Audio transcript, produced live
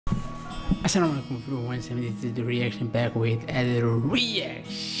Assalamualaikum everyone, this is the reaction back with a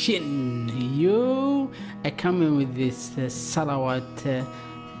reaction. I come in with this Selawat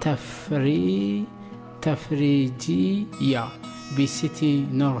Tafrijiyyah by Siti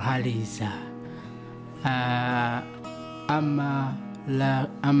Nurhaliza.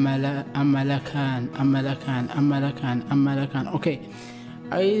 Amalkan. Okay.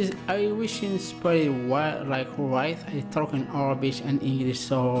 I wish inspired like right. I talk in Arabic and English,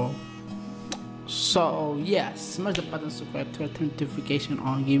 so yeah, smash the button, subscribe, turn notification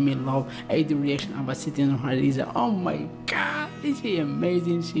on, give me love. I do reaction about Siti Nurhaliza. Oh my god, is she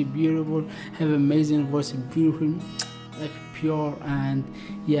amazing? She beautiful, have amazing voice, beautiful, like pure. And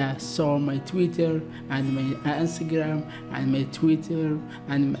yeah, so my Twitter and my Instagram and my Twitter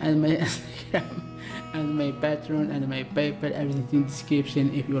and my Instagram and my Patreon and my PayPal, everything in the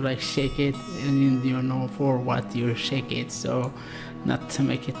description. If you like, shake it, and you know for what you shake it. So not to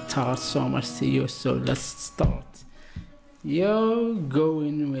make it talk so much to you, so let's start.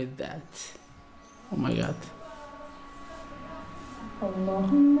 Going with that. Oh my god.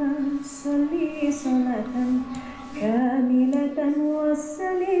 Allahumma salli salatan kamilatan wa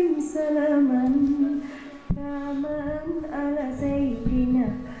salim salaman taman ala sayyidina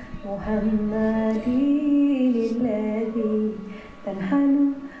Muhammadin alladhi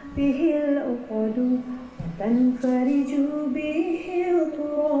tanhalu bihil uqadu wa tanfariju bihil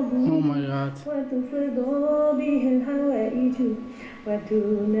turabu wa tufdu bihil hawaiju wa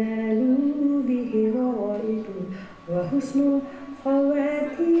tunalu bihil rawaidu wa husnu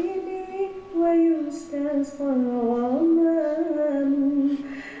khawatimi wa yustasqal ghamam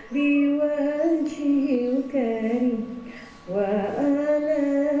biwajhil karim wa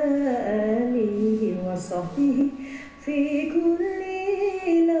وصحبه في كل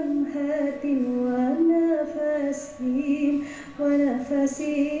لمحة ونفس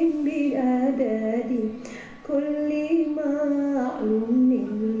بأعداد كل معلوم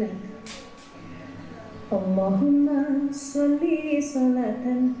لك. اللهم صل صلاة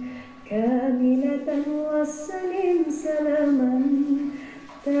كاملة وسلم سلاما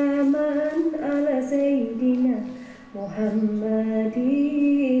تاما على سيدنا محمد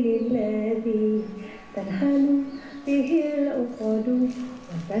الذي تنحل به العقد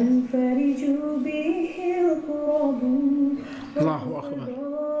وتنفرج به الكرب الله أكبر،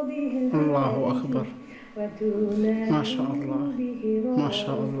 الله أكبر، ما شاء الله، ما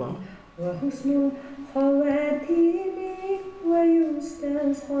شاء الله. وحسن خواتيم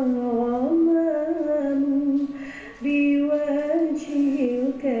ويستسقى الغمام بوجهه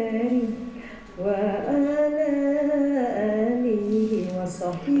الكريم وعلى آله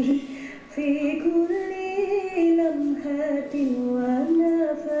وصحبه في كل لمحة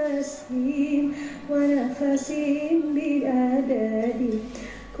ونفس بأعداد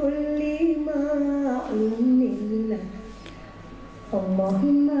كل معلوم لك.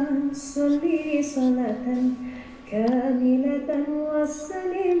 اللهم صل صلاة كاملة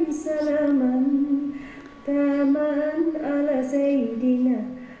وسلم سلاما تاما على سيدنا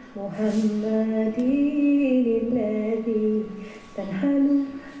محمد الذي تنحل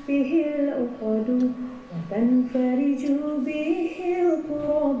به العقد وتنفرج به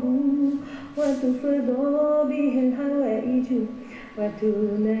الكرب وتفضى به الحوائج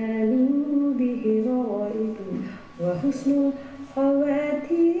وتنال به الرغائب وحسن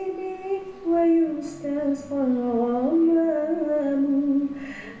خواتيم ويستسقى الغمام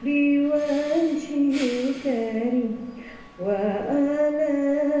بوجهه الكريم وعلى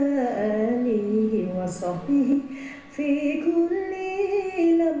آله وصحبه في كل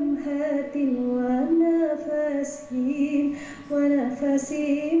لمحة ونفس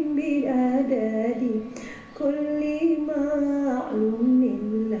بأعداد كل معلوم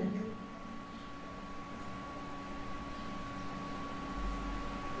لك.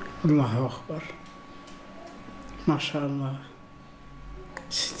 الله أكبر، ما شاء الله.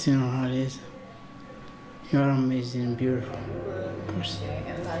 Siti Nurhaliza, you are amazing, beautiful person.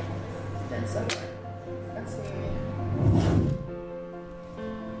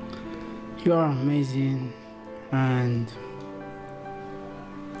 You are amazing, and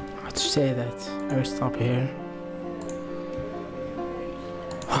I have to say that I will stop here.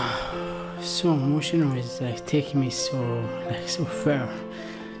 So emotional, it's like taking me so far.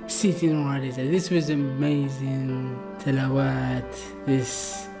 Siti Nurhaliza, this was amazing. Selawat,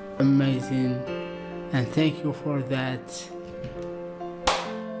 this amazing, and thank you for that.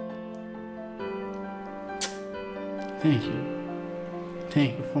 Thank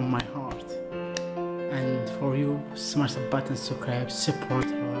you from my heart. And for you, smash the button, subscribe, support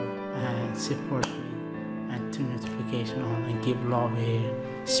her and support me, and turn notification on and give love here,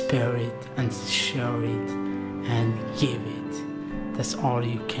 spare it and share it and give it. That's all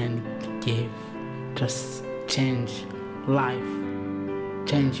you can give. Just change life,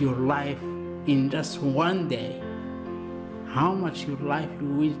 change your life in just one day. How much your life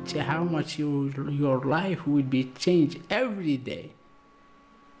will your life will be changed every day.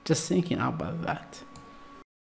 Just thinking about that.